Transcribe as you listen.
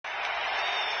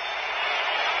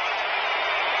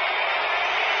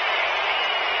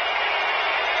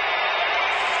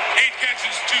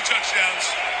2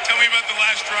 touchdowns. Tell me about the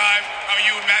last drive, how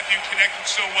you and Matthew connected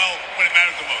so well when it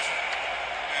mattered the most.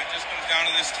 It just comes down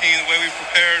to this team, the way we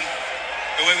prepared,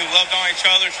 the way we loved on each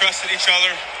other, trusted each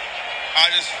other. I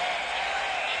don't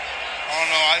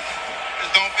know. I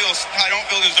don't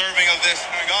feel deserving of this.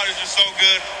 I mean, God is just so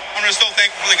good. I'm just so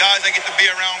thankful for the guys I get to be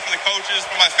around, for the coaches,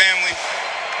 for my family.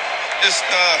 I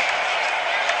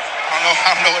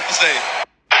don't know what to say.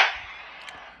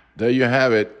 There you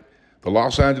have it. The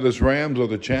Los Angeles Rams are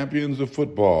the champions of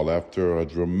football after a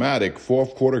dramatic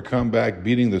fourth-quarter comeback,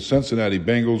 beating the Cincinnati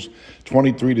Bengals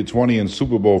 23-20 in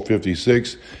Super Bowl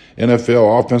 56.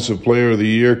 NFL Offensive Player of the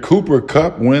Year, Cooper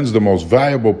Kupp wins the Most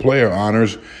Valuable Player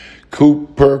honors.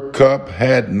 Cooper Kupp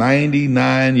had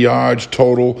 99 yards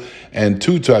total and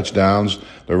 2 touchdowns.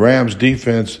 The Rams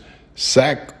defense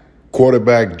sacked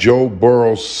quarterback Joe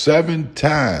Burrow 7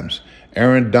 times.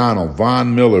 Aaron Donald,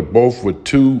 Von Miller, both with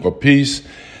 2 apiece.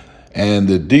 And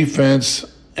the defense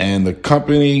and the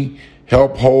company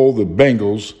helped hold the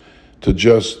Bengals to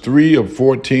just 3 of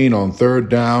 14 on third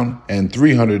down and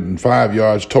 305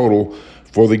 yards total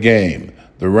for the game.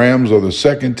 The Rams are the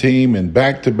second team in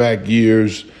back-to-back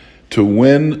years to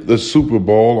win the Super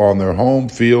Bowl on their home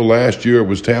field. Last year it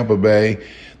was Tampa Bay,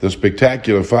 the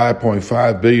spectacular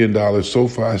 $5.5 billion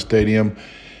SoFi Stadium.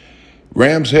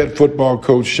 Rams head football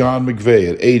coach Sean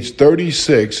McVay, at age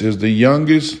 36, is the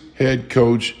youngest head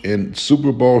coach in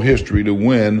Super Bowl history to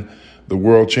win the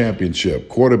World Championship.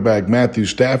 Quarterback Matthew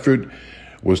Stafford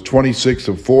was 26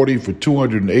 of 40 for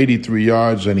 283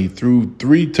 yards, and he threw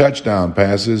 3 touchdown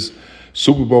passes.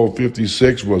 Super Bowl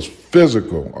 56 was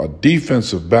physical, a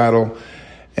defensive battle,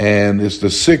 and it's the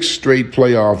 6th straight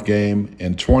playoff game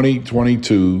in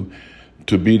 2022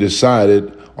 to be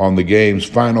decided on the game's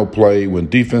final play when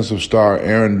defensive star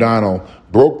Aaron Donald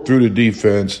broke through the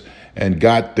defense and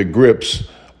got the grips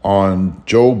on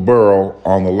Joe Burrow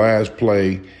on the last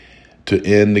play to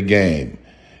end the game.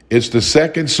 It's the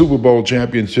 2nd Super Bowl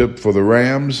championship for the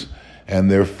Rams, and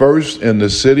their first in the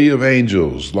City of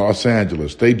Angels, Los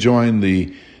Angeles. They joined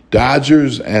the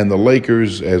Dodgers and the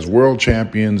Lakers as world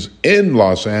champions in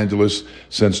Los Angeles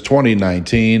since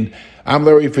 2019. I'm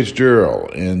Larry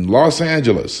Fitzgerald in Los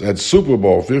Angeles at Super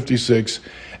Bowl 56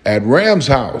 at Rams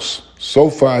House,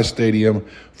 SoFi Stadium,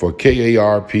 for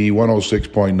KARP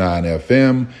 106.9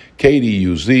 FM,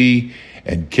 KDUZ,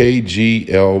 and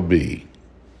KGLB.